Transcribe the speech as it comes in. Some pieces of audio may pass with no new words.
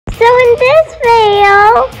this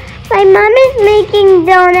video, my mom is making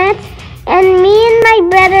donuts and me and my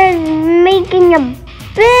brother is making a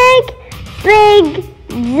big,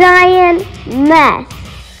 giant mess.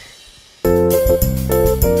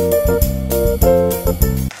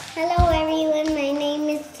 Hello everyone, my name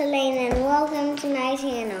is TOLAIN'S and welcome to my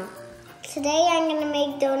channel. Today I'm going to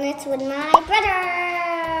make donuts with my brother.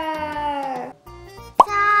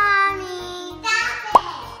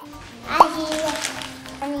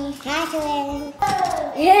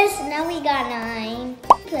 Yes, now we got 9.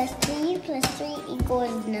 Plus 3 plus 3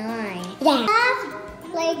 equals 9. Yeah. We have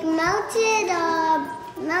like melted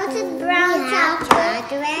brown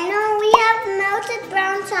chocolate. No, we have melted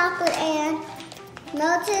brown chocolate and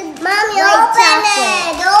melted white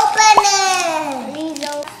chocolate. Open it! These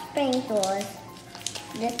are sprinkles.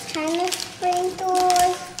 This kind of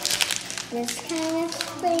sprinkles. This kind of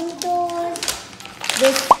sprinkles.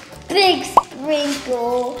 This big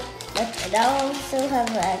sprinkle. But I also have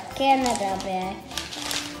a Canada bear.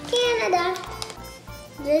 Canada.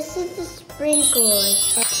 This is the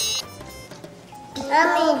sprinkles.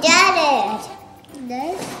 Mommy, got it.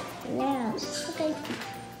 This? Yeah. Okay.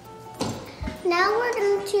 Now we're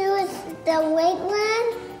going to choose the white one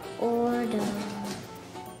or the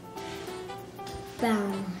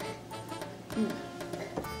brown one.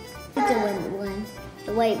 The white one.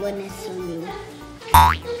 The white one is so new.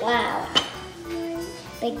 Wow.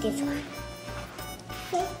 Like this one.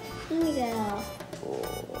 Here we go.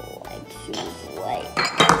 Oh, I choose white.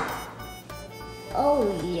 Oh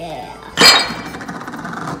yeah.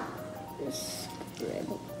 This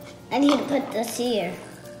I need to put this here.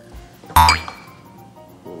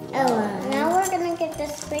 Oh, now we're gonna get the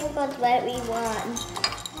sprinkles that we want.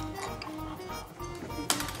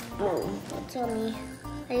 Oh, tell me.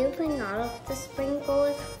 Are you putting all of the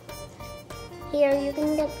sprinkles? Here, you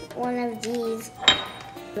can get one of these.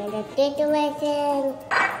 I'm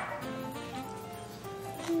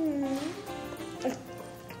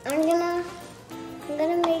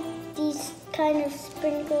gonna make these kind of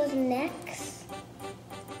sprinkles next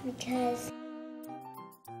because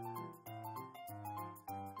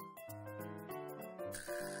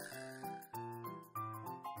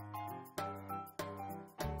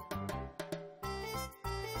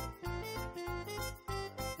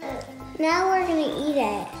now we're gonna eat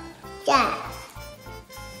it. Yeah.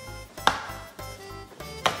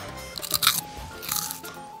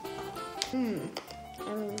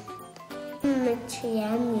 It's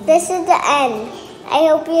yummy. This is the end. I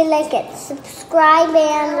hope you like it. Subscribe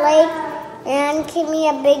and like and give me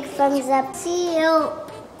a big thumbs up. See you.